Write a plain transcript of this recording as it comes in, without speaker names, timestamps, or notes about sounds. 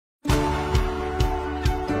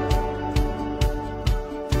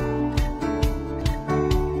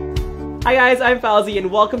Hi guys, I'm Fauzi and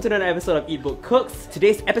welcome to another episode of Eat Book Cooks.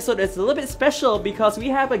 Today's episode is a little bit special because we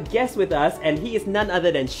have a guest with us and he is none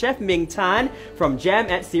other than Chef Ming Tan from Jam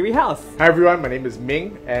at Siri House. Hi everyone, my name is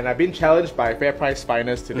Ming and I've been challenged by FairPrice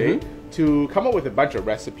Finest today to come up with a bunch of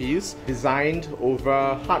recipes designed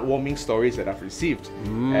over heartwarming stories that I've received.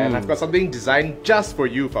 And I've got something designed just for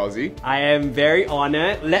you, Fauzi. I am very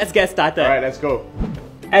honored. Let's get started. Alright, let's go.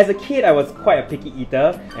 As a kid, I was quite a picky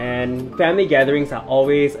eater and family gatherings are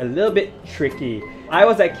always a little bit tricky. I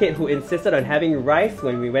was that kid who insisted on having rice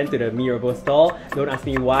when we went to the mee rebus stall. Don't ask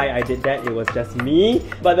me why I did that, it was just me.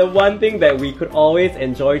 But the one thing that we could always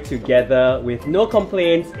enjoy together with no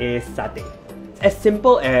complaints is satay. As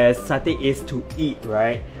simple as satay is to eat,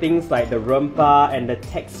 right? Things like the rempah and the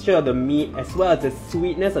texture of the meat as well as the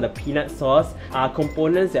sweetness of the peanut sauce are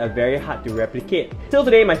components that are very hard to replicate. Till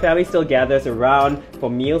today, my family still gathers around for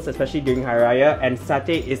meals, especially during Hari Raya, and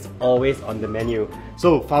satay is always on the menu.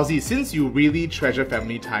 So Fauzi, since you really treasure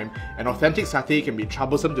family time and authentic satay can be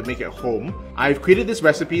troublesome to make at home, I've created this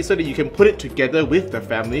recipe so that you can put it together with the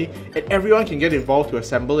family and everyone can get involved to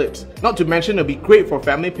assemble it. Not to mention it'll be great for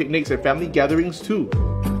family picnics and family gatherings too.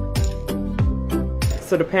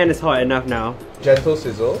 So the pan is hot enough now. Gentle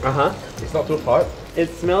sizzle. It's not too hot. It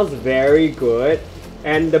smells very good.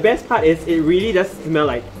 And the best part is it really does smell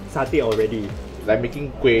like satay already. Like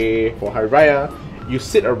making kueh for Hari Raya, you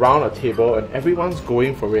sit around a table and everyone's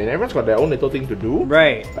going for it and everyone's got their own little thing to do.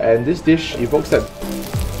 Right. And this dish evokes that.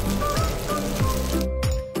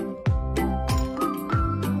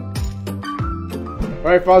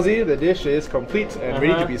 Alright Fauzi, the dish is complete and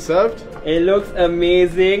ready to be served. It looks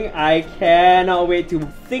amazing. I cannot wait to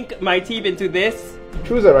sink my teeth into this.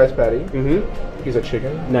 Choose a rice patty. Piece of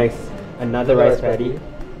chicken. Nice. Another rice patty.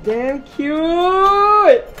 Damn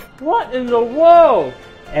cute! What in the world?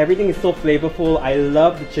 Everything is so flavorful. I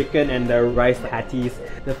love the chicken and the rice patties.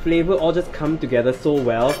 The flavor all just come together so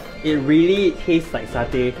well. It really tastes like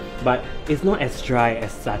satay, but it's not as dry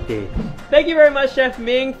as satay. Thank you very much, Chef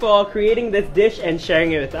Ming, for creating this dish and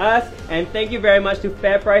sharing it with us. And thank you very much to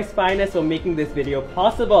FairPrice Finest for making this video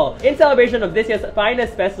possible. In celebration of this year's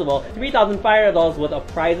Finest Festival, $3,500 worth of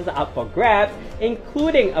prizes are up for grabs,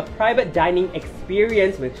 including a private dining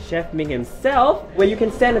experience with Chef Ming himself, where you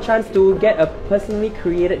can stand a chance to get a personally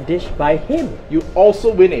created dish by him. You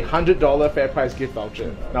also win a $100 FairPrice gift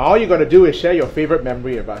voucher. Now all you gotta do is share your favorite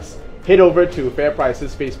memory of us. Head over to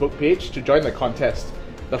FairPrice's Facebook page to join the contest.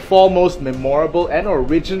 The 4 most memorable and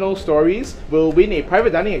original stories will win a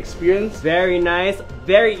private dining experience. Very nice,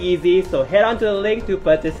 very easy, so head on to the link to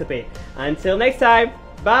participate. Until next time,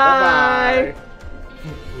 bye! Bye-bye!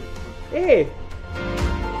 Hey!